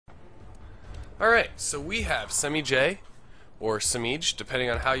Alright, so we have Semiij, or Semiij,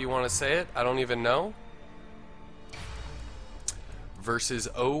 depending on how you want to say it. I don't even know. Versus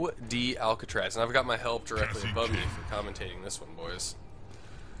OD Alcatrz. And I've got my help directly above me for commentating this one, boys.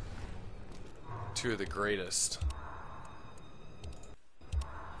 Two of the greatest.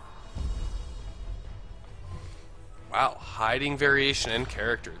 Wow, hiding variation in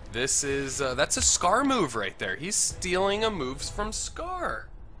character. This is, that's a Scar move right there. He's stealing a move from Scar.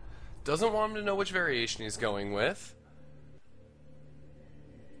 Doesn't want him to know which variation he's going with.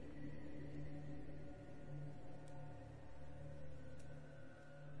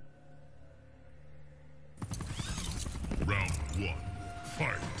 Round one,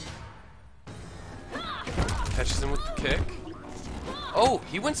 fight. Catches him with the kick. Oh,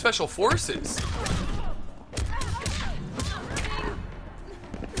 he went special forces.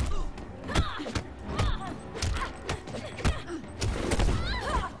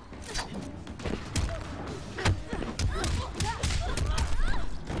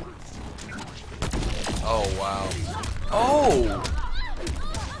 Oh, wow. Oh!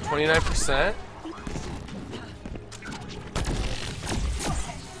 29%?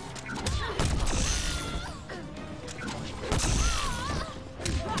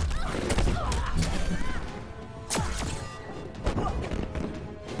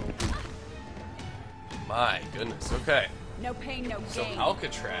 My goodness, okay. No pain, no gain. So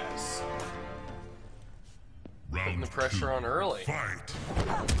Alcatraz. Putting the pressure on early. Fight.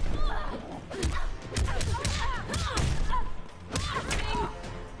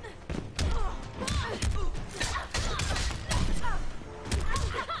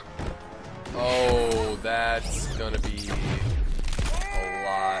 Oh, that's gonna be a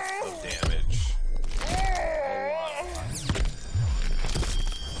lot of damage. A lot.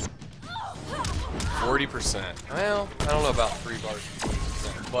 40%. Well, I don't know about 3 bars and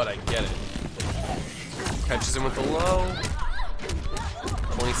 40%, but I get it. Catches him with the low.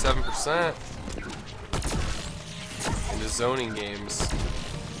 27%. Into zoning games.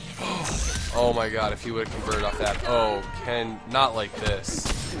 Oh my god, if he would have converted off that. Oh, not like this.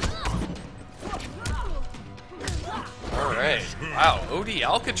 Alright. Wow, OD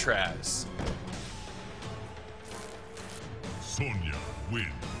Alcatraz. Sonya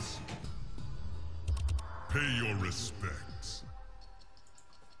wins. Pay your respects.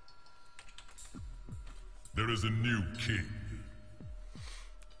 There is a new king.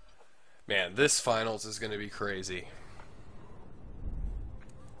 Man, this finals is going to be crazy.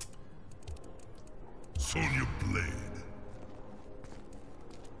 Sonya Blade.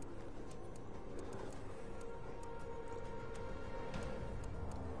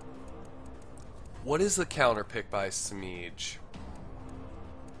 What is the counter pick by Semiij?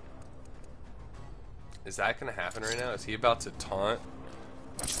 Is that going to happen right now? Is he about to taunt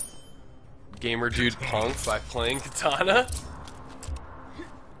Gamer Dude Punk by playing Katana?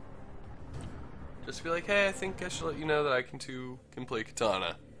 Just be like, hey, I think I should let you know that I can play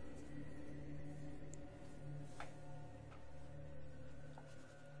Katana.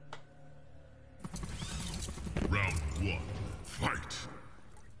 Round one, fight.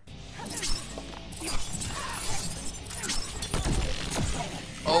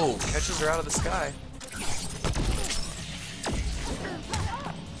 Oh, catches her out of the sky.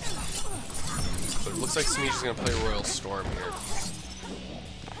 But it looks like Semiij is going to play Royal Storm here.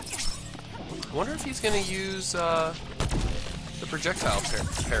 I wonder if he's going to use the projectile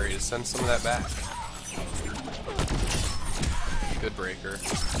parry to send some of that back. Good breaker.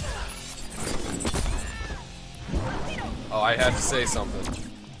 Oh, I had to say something.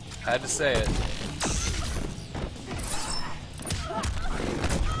 Had to say it.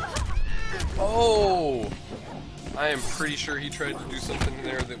 Oh! I am pretty sure he tried to do something in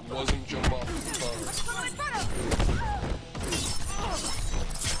there that wasn't jump off the car.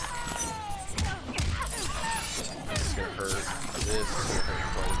 This is gonna hurt. This is gonna hurt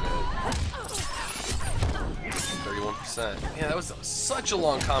quite a bit. 31%. Man, that was such a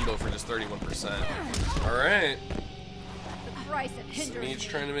long combo for just 31%. Alright. Semiij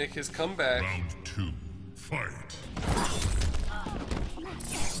trying to make his comeback. Round two, fight.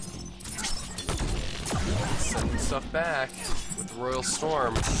 Sending stuff back with Royal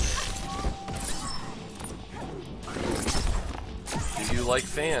Storm. Do you like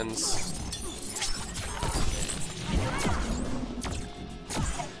fans?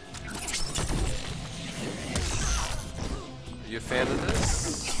 Are you a fan of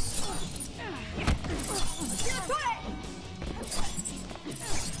this?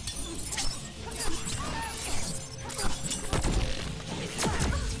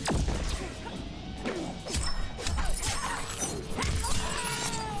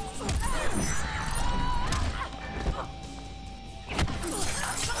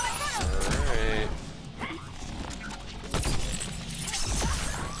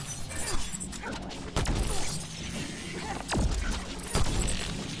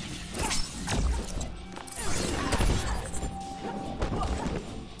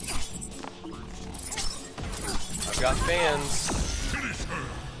 got fans. Finish her.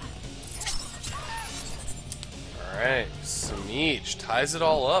 Alright, Semiij ties it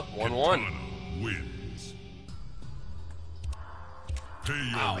all up, 1-1. Kitana wins.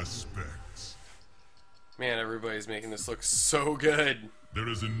 Pay your respects. Man, everybody's making this look so good. There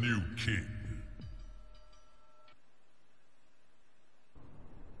is a new king.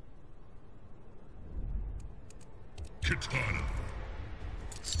 Kitana.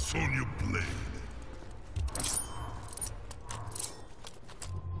 Sonya Blade.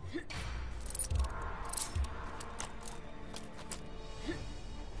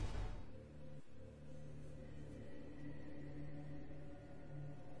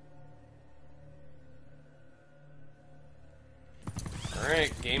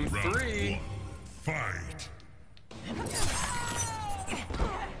 Alright, game Round 3. 1. Fight.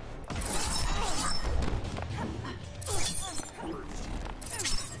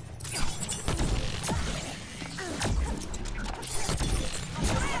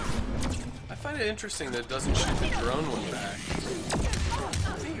 I find it interesting that it doesn't shoot the drone one back.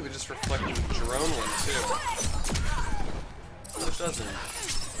 I think it would just reflect the drone one too. But it doesn't.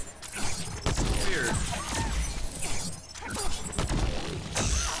 It's weird.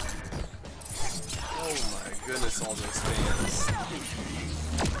 Oh my goodness, all those fans.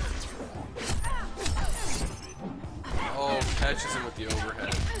 Oh, catches him with the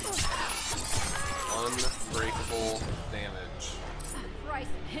overhead. Unbreakable damage. Christ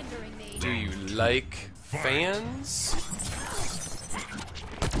hindering me. Do you like fans?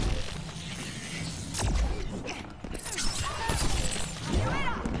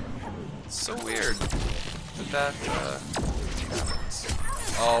 So weird that happens.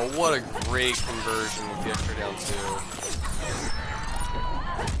 Oh, what a great conversion with the extra down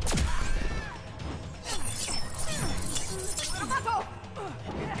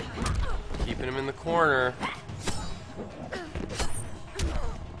 2. Keeping him in the corner. I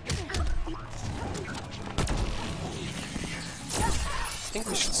think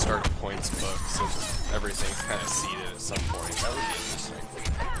we should start a points book so everything's kind of seeded at some point. That would be interesting.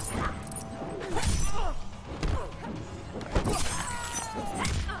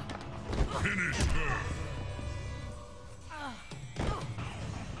 Finish her.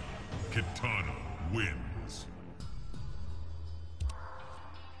 Kitana wins.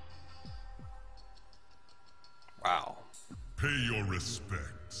 Wow. Pay your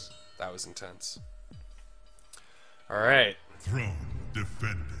respects. That was intense. Alright. Throne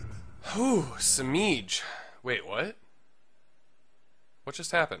defended. Whew, Semiij. Wait, what? What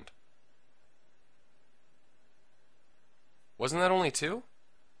just happened? Wasn't that only 2?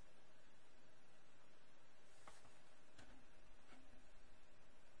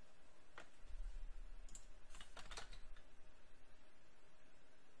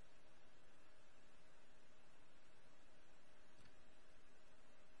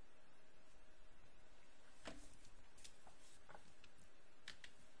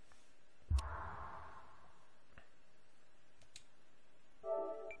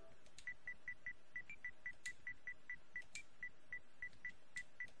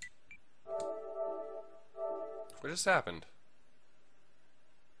 What just happened?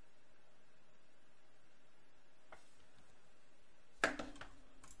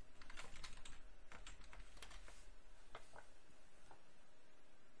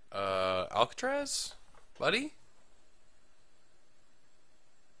 Alcatrz? Buddy?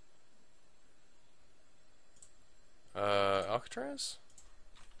 Alcatrz?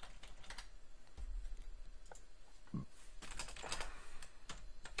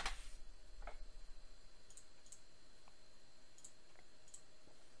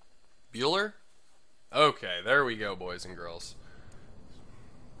 Bueller? Okay, there we go, boys and girls.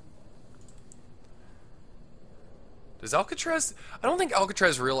 Does Alcatrz... I don't think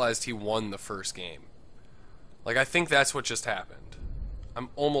Alcatrz realized he won the first game. Like, I think that's what just happened. I'm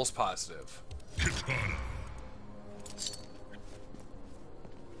almost positive. Kitana.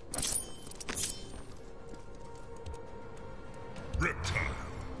 Reptile.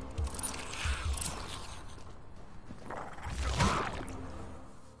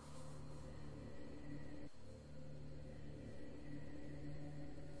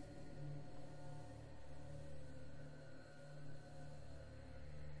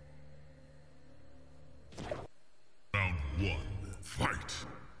 Round 1. Fight.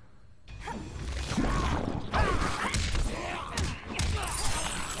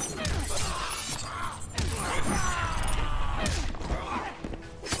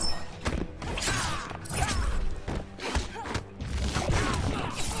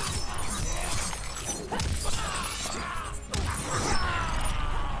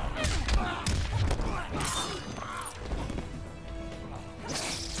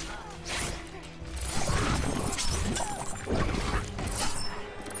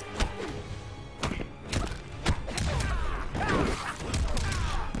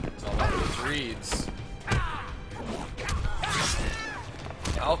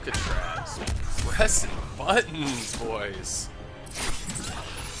 buttons, boys.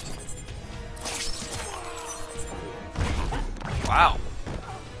 Wow.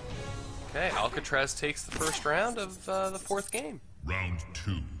 Okay, Alcatraz takes the first round of the fourth game. Round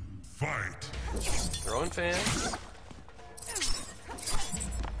 2. Fight. Throwing fans.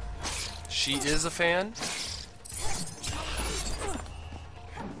 She is a fan.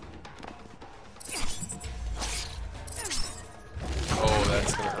 Oh,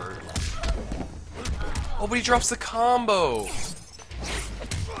 that's gonna hurt. Oh, but he drops the combo.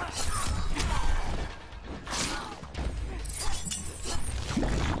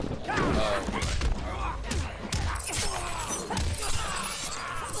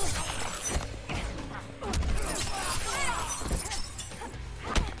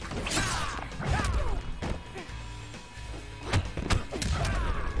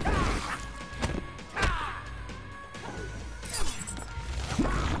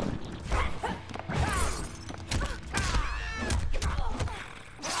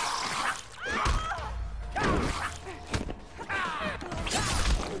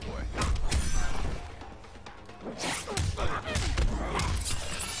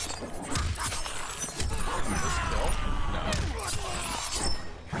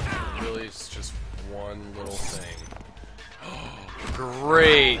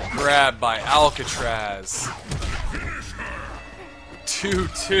 Great grab by Alcatraz.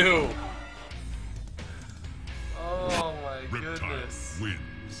 2-2. Oh my goodness.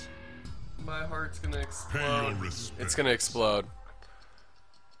 Wins. My heart's gonna Pay explode. your respects. It's gonna explode.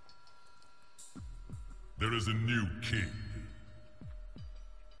 There is a new king.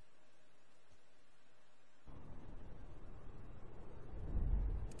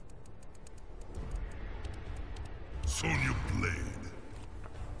 Sonya Blade.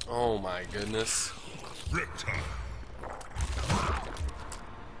 Oh my goodness. Reptile.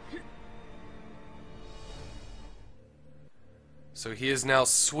 So he is now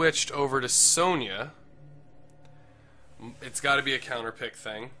switched over to Sonya. It's got to be a counter pick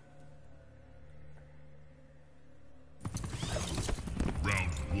thing.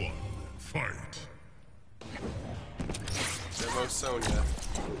 Round 1. Fight. Demo Sonya.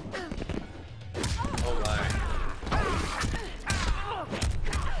 Oh my.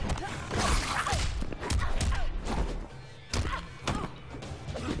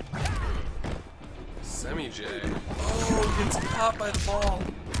 Semiij. Oh, he gets caught by the ball.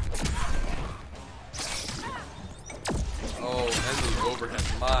 Oh, and the overhead.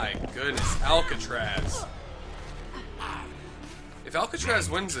 My goodness, Alcatraz. If Alcatraz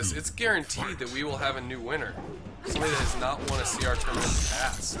wins this, it's guaranteed that we will have a new winner. Somebody that has not won a CR tournament in the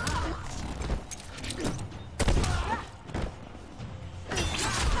past.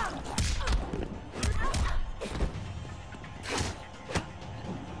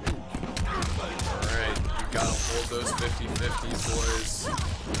 Alright, you gotta hold those 50-50s, boys.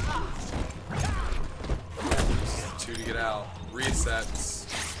 Just 2 to get out. Resets.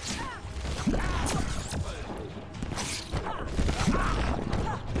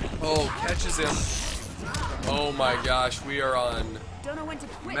 Oh, catches him. Oh my gosh, we are on Don't know when to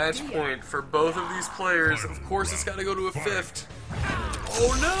quit. match point for both of these players. Of course, it's got to go to a 5th.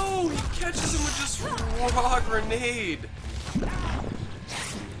 Oh no! He catches him with just raw grenade.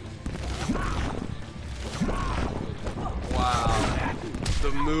 Wow.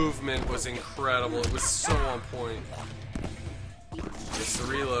 The movement was incredible. It was so on point. Gets the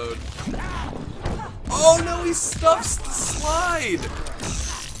reload. Oh no! He stuffs the slide.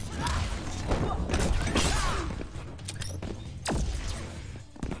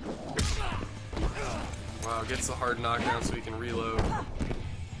 Wow, gets the hard knockdown so he can reload.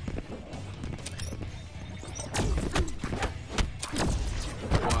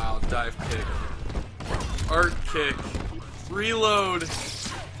 Wow, dive kick. Arc kick. Reload.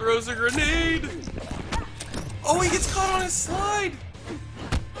 Throws a grenade. Oh, he gets caught on his slide.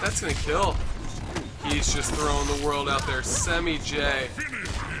 That's gonna kill. He's just throwing the world out there. Semiij.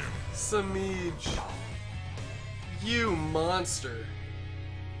 Semiij. You monster.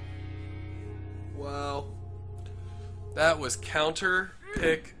 Wow. That was Counter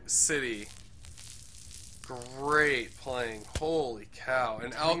Pick City. Great playing. Holy cow.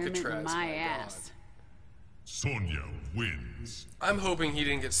 And Alcatraz. My My ass. God. Sonya wins. I'm hoping he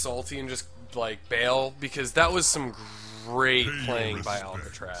didn't get salty and just like bail, because that was some great Pay your playing by respects.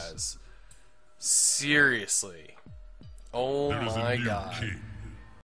 Alcatraz. Seriously. Oh There is a my new god. king.